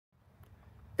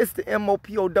It's the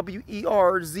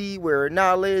MOPOWERZ, where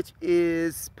knowledge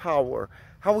is power.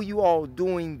 How are you all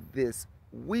doing this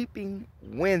Weeping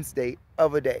Wednesday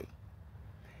of a day?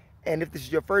 And if this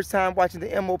is your first time watching the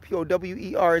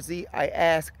MOPOWERZ, I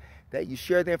ask that you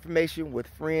share the information with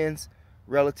friends,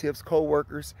 relatives,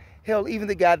 co-workers, hell, even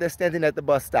the guy that's standing at the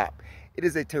bus stop. It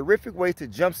is a terrific way to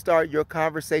jumpstart your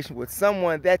conversation with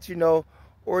someone that you know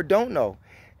or don't know.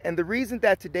 And the reason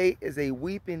that today is a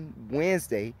Weeping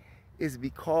Wednesday is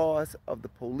because of the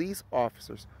police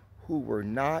officers who were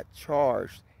not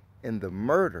charged in the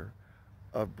murder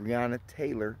of Breonna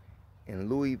Taylor in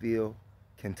Louisville,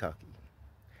 Kentucky.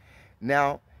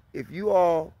 Now, if you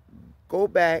all go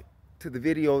back to the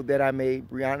video that I made,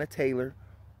 Breonna Taylor,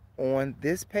 on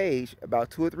this page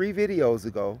about 2 or 3 videos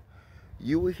ago,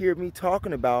 you will hear me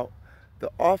talking about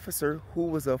the officer who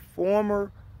was a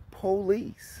former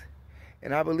police.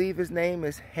 And I believe his name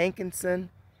is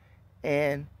Hankinson,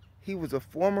 and he was a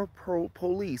former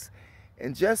police.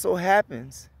 And just so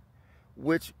happens,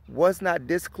 which was not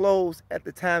disclosed at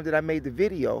the time that I made the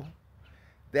video,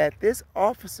 that this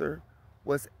officer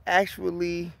was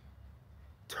actually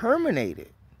terminated.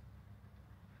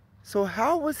 So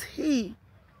how was he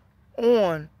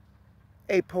on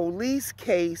a police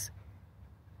case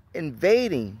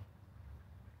invading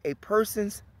a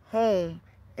person's home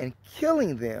and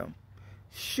killing them,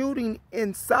 shooting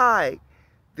inside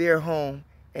their home,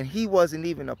 and he wasn't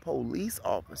even a police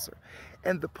officer?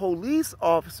 And the police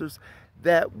officers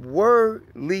that were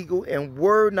legal and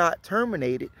were not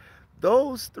terminated,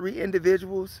 those 3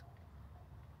 individuals,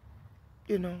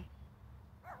 you know,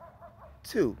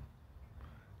 2,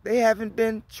 they haven't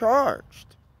been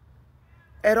charged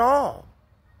at all.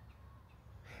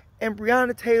 And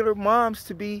Breonna Taylor moms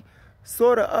to be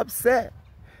sort of upset,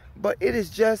 but it is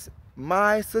just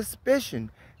my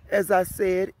suspicion, as I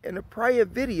said in a prior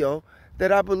video,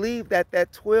 that I believe that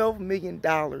that $12 million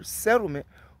settlement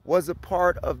was a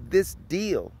part of this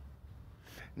deal.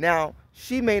 Now,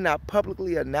 she may not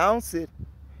publicly announce it,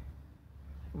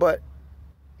 but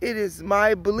it is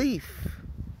my belief,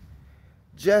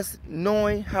 just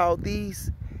knowing how these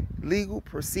legal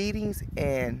proceedings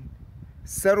and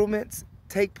settlements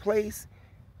take place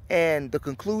and the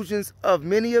conclusions of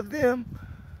many of them,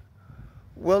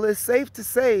 well, it's safe to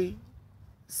say,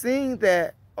 seeing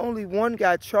that only one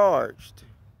got charged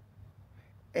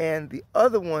and the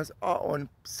other ones are on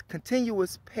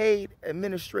continuous paid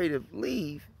administrative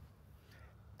leave,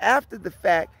 after the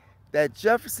fact that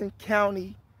Jefferson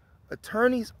County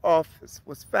Attorney's Office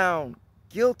was found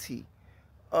guilty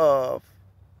of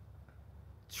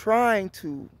trying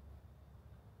to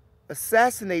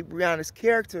assassinate Breonna's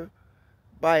character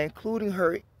by including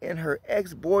her in her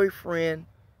ex-boyfriend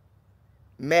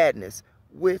madness,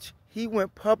 which he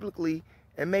went publicly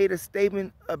and made a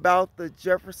statement about the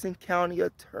Jefferson County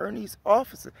Attorney's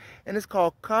Office. And it's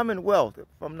called Commonwealth, if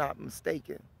I'm not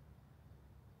mistaken.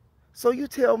 So you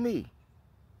tell me.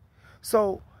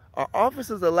 So are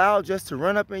officers allowed just to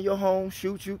run up in your home,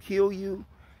 shoot you, kill you,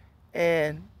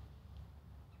 and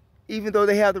even though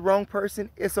they have the wrong person,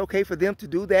 it's okay for them to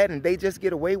do that and they just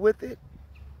get away with it?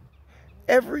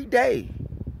 Every day,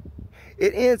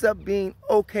 it ends up being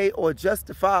okay or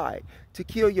justified to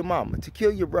kill your mama, to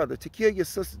kill your brother, to kill your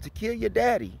sister, to kill your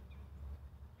daddy,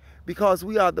 because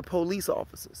we are the police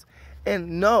officers.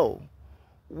 And no,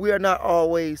 we are not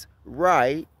always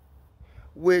right,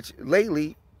 which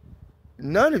lately,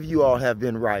 none of you all have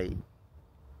been right.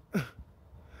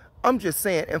 I'm just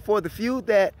saying, and for the few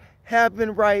that have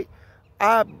been right,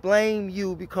 I blame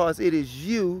you, because it is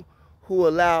you who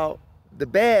allow the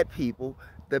bad people,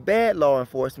 the bad law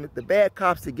enforcement, the bad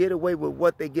cops to get away with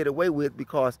what they get away with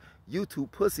because you too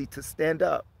pussy to stand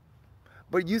up.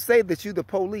 But you say that you're the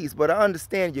police, but I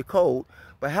understand your code.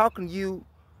 But how can you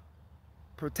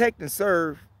protect and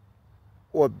serve,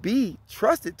 or be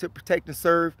trusted to protect and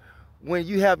serve, when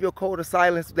you have your code of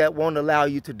silence that won't allow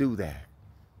you to do that?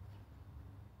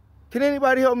 Can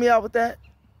anybody help me out with that?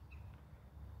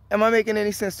 Am I making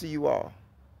any sense to you all?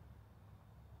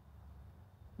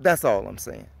 That's all I'm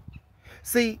saying.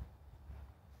 See,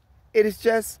 it is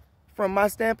just from my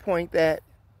standpoint that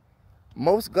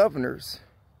most governors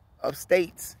of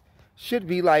states should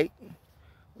be like,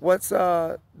 what's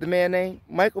the man name?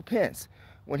 Michael Pence.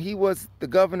 When he was the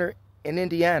governor in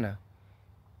Indiana,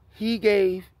 he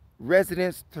gave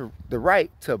residents the right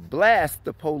to blast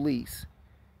the police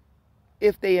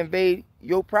if they invade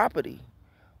your property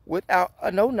without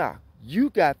a no-knock.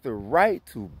 You got the right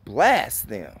to blast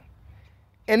them.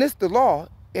 And it's the law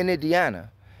in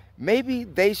Indiana. Maybe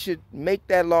they should make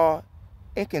that law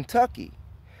in Kentucky.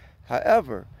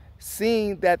 However,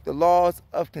 seeing that the laws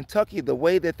of Kentucky the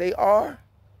way that they are,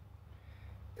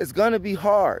 It's going to be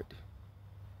hard.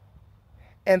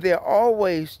 And they're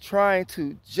always trying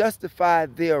to justify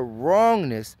their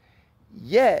wrongness.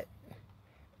 Yet,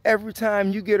 every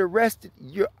time you get arrested,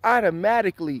 you're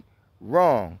automatically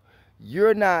wrong.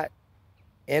 You're not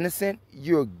innocent.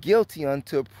 You're guilty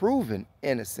until proven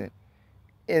innocent.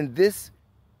 In this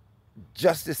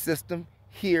justice system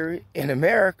here in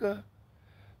America,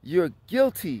 you're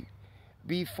guilty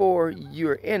before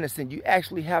you're innocent. You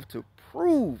actually have to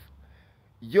prove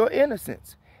your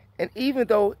innocence. And even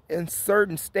though in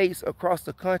certain states across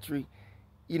the country,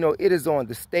 it is on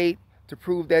the state to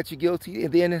prove that you're guilty.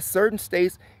 And then in certain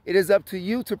states, it is up to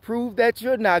you to prove that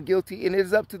you're not guilty. And it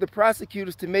is up to the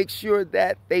prosecutors to make sure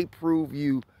that they prove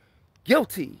you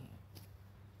guilty.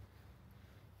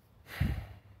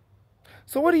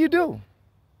 So what do you do?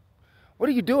 What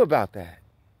do you do about that?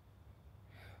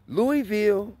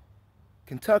 Louisville,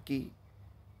 Kentucky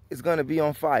is going to be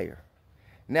on fire.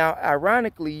 Now,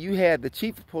 ironically, you had the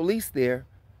chief of police there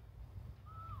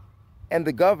and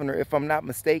the governor, if I'm not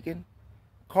mistaken,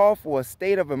 called for a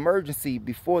state of emergency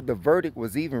before the verdict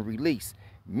was even released,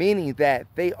 meaning that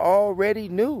they already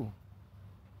knew.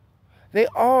 They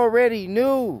already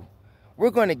knew. We're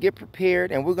going to get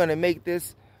prepared and we're going to make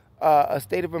this a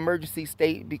state of emergency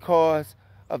state because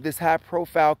of this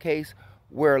high-profile case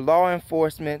where law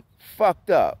enforcement fucked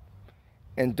up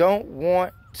and don't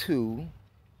want to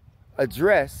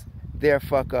address their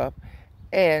fuck up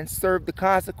and serve the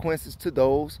consequences to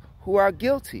those who are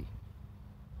guilty.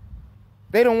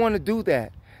 They don't want to do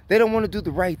that. They don't want to do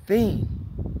the right thing.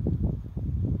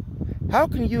 How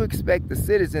can you expect the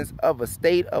citizens of a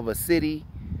state, of a city,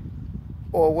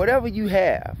 or whatever you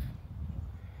have,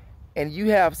 and you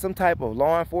have some type of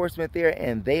law enforcement there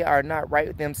and they are not right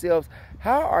with themselves,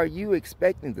 how are you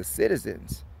expecting the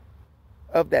citizens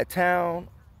of that town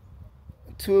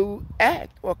to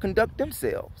act or conduct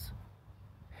themselves?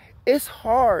 It's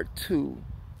hard to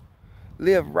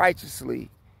live righteously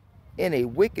in a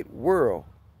wicked world,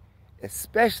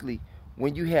 especially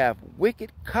when you have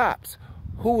wicked cops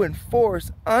who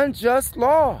enforce unjust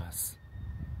laws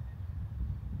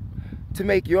to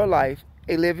make your life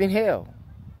a living hell.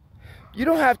 You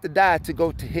don't have to die to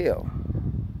go to hell.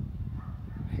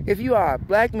 If you are a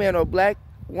black man or black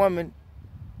woman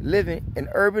living in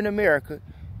urban America,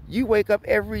 you wake up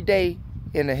every day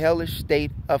in a hellish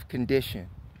state of condition.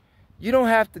 You don't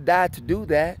have to die to do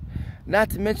that. Not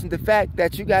to mention the fact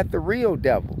that you got the real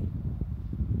devil.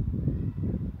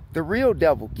 The real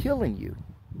devil killing you.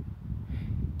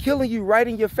 Killing you right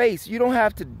in your face. You don't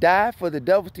have to die for the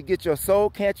devil to get your soul.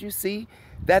 Can't you see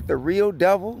that the real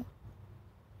devil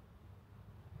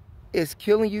is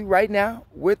killing you right now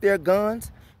with their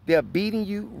guns? They're beating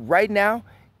you right now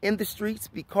in the streets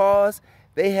because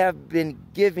they have been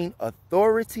giving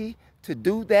authority to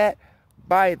do that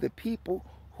by the people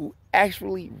who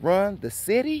actually run the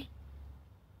city.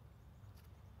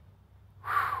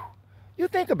 Whew. You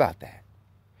think about that.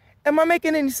 Am I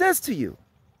making any sense to you?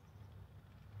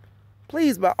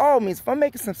 Please, by all means, if I'm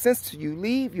making some sense to you,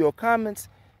 leave your comments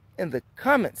in the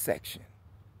comment section.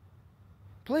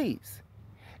 Please.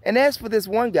 And as for this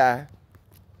one guy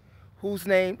whose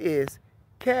name is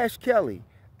Cash Kelly,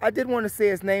 I did want to say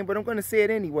his name, but I'm going to say it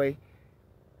anyway.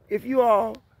 If you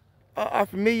all are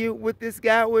familiar with this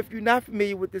guy, or if you're not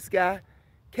familiar with this guy,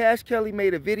 Cash Kelly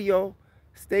made a video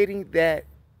stating that,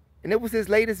 and it was his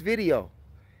latest video,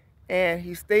 and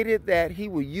he stated that he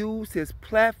will use his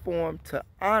platform to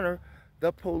honor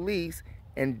the police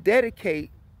and dedicate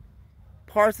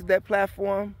parts of that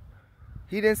platform.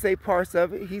 He didn't say parts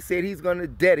of it. He said he's going to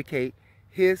dedicate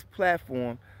his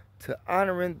platform to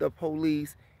honoring the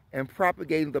police and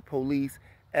propagating the police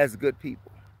as good people.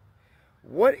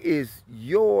 What is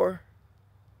your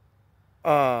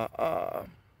answer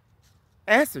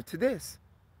to this,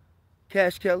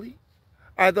 Cash Kelly?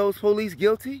 Are those police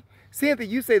guilty? Seeing that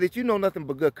you say that you know nothing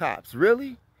but good cops,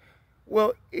 really?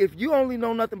 Well, if you only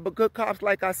know nothing but good cops,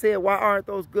 like I said, why aren't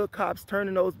those good cops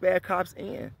turning those bad cops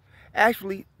in?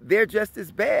 Actually, they're just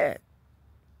as bad.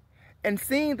 And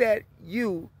seeing that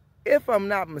you, if I'm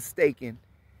not mistaken,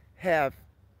 have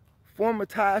former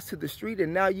ties to the street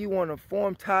and now you want to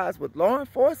form ties with law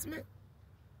enforcement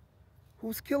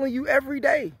who's killing you every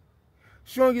day,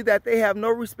 showing you that they have no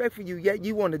respect for you, yet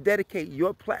you want to dedicate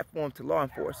your platform to law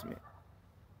enforcement.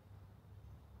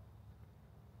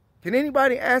 Can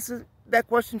anybody answer that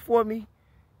question for me?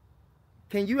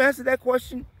 Can you answer that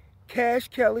question, Cash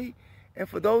Kelly? And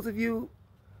for those of you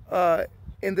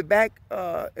in the back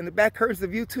curtains of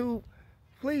YouTube,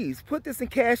 please put this in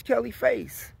Cash Kelly's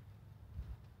face.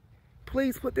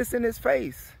 Please put this in his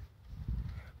face.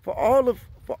 For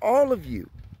all of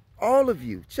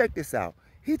you, check this out.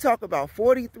 He talked about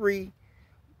 43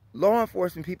 law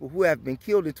enforcement people who have been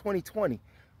killed in 2020.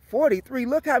 43.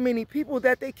 Look how many people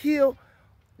that they kill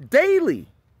daily.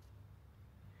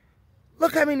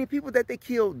 Look how many people that they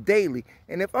kill daily.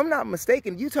 And if I'm not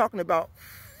mistaken, you're talking about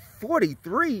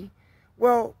 43.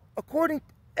 Well, according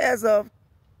as of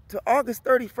to August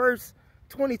 31st,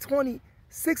 2020,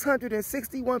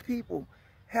 661 people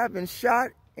have been shot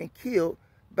and killed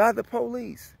by the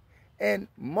police. And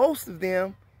most of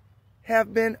them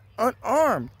have been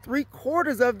unarmed.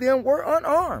 3/4 of them were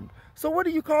unarmed. So what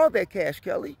do you call that, Cash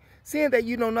Kelly? Saying that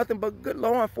you know nothing but good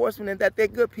law enforcement and that they're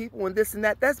good people and this and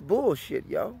that, that's bullshit,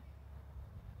 yo.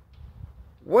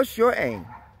 What's your aim?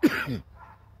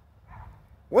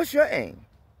 What's your aim?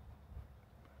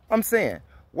 I'm saying,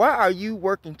 why are you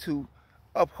working to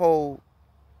uphold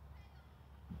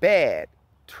bad,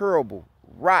 terrible,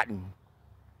 rotten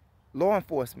law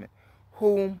enforcement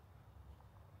whom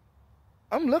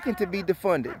I'm looking to be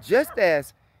defunded, just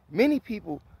as many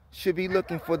people should be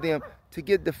looking for them to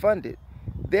get defunded?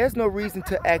 There's no reason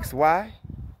to ask why.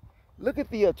 Look at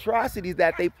the atrocities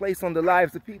that they place on the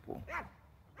lives of people.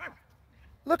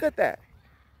 Look at that.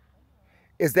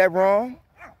 Is that wrong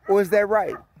or is that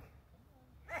right?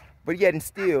 But yet and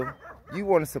still, you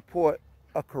want to support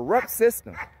a corrupt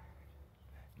system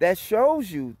that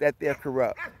shows you that they're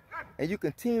corrupt. And you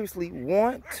continuously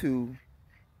want to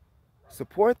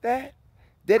support that,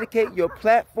 dedicate your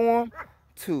platform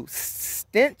to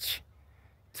stench,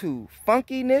 to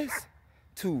funkiness,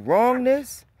 to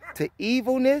wrongness, to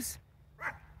evilness.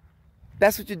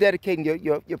 That's what you're dedicating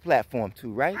your platform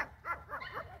to, right?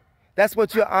 That's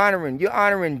what you're honoring. You're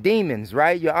honoring demons,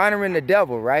 right? You're honoring the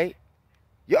devil, right?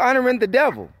 You're honoring the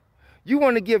devil. You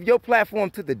want to give your platform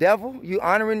to the devil? You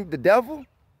honoring the devil?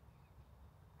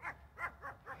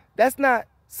 That's not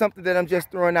something that I'm just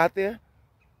throwing out there.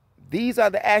 These are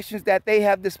the actions that they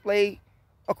have displayed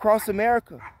across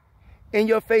America in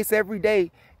your face every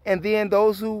day. And then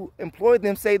those who employ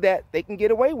them say that they can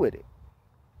get away with it,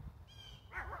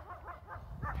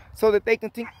 so that they can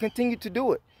continue to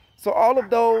do it. So all of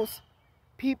those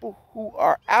people who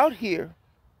are out here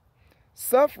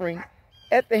suffering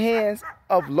at the hands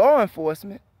of law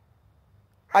enforcement,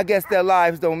 I guess their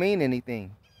lives don't mean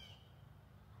anything.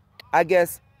 I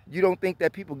guess you don't think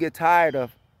that people get tired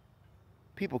of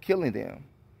people killing them.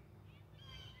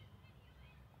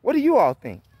 What do you all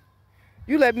think?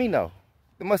 You let me know.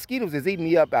 The mosquitoes is eating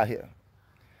me up out here.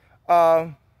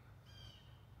 Breonna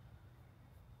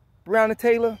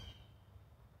Taylor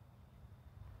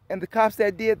and the cops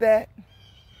that did that,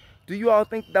 do you all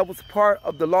think that was part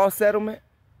of the law settlement?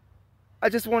 I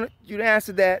just wanted you to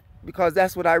answer that, because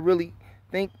that's what I really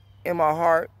think in my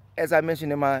heart, as I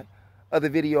mentioned in my other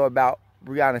video about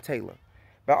Breonna Taylor.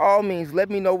 By all means, let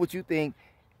me know what you think.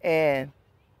 And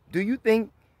do you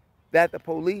think that the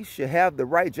police should have the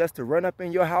right just to run up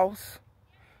in your house?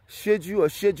 Should you or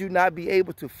should you not be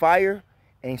able to fire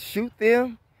and shoot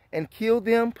them and kill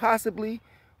them, possibly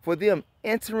for them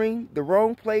entering the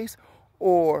wrong place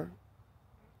or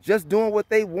just doing what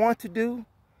they want to do,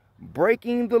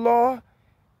 breaking the law?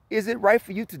 Is it right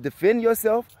for you to defend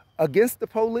yourself against the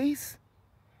police?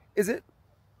 Is it?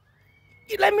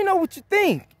 Let me know what you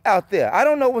think out there. I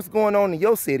don't know what's going on in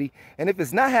your city, and if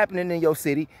it's not happening in your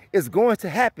city, it's going to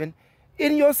happen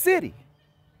in your city.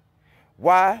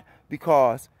 Why?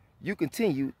 Because you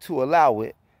continue to allow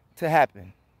it to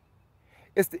happen.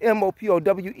 It's the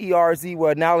MOPOWERZ,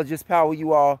 where knowledge is power,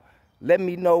 you all. Let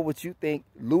me know what you think.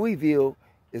 Louisville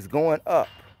is going up.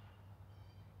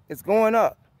 It's going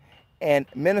up. And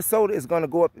Minnesota is going to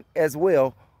go up as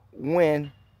well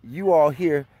when you all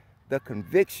hear the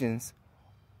convictions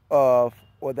of,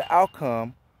 or the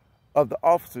outcome of, the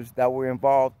officers that were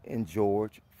involved in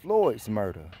George Floyd's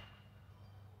murder.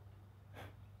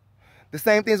 The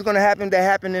same thing is going to happen that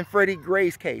happened in Freddie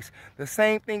Gray's case. The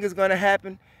same thing is going to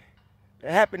happen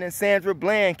that happened in Sandra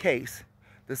Bland's case.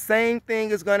 The same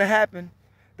thing is going to happen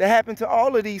that happened to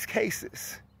all of these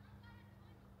cases.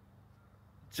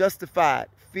 Justified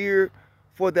fear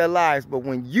for their lives. But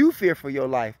when you fear for your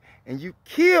life and you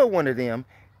kill one of them,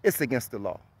 it's against the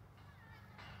law.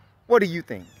 What do you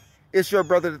think? It's your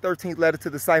brother, the 13th letter to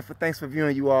the cipher. Thanks for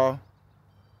viewing, you all.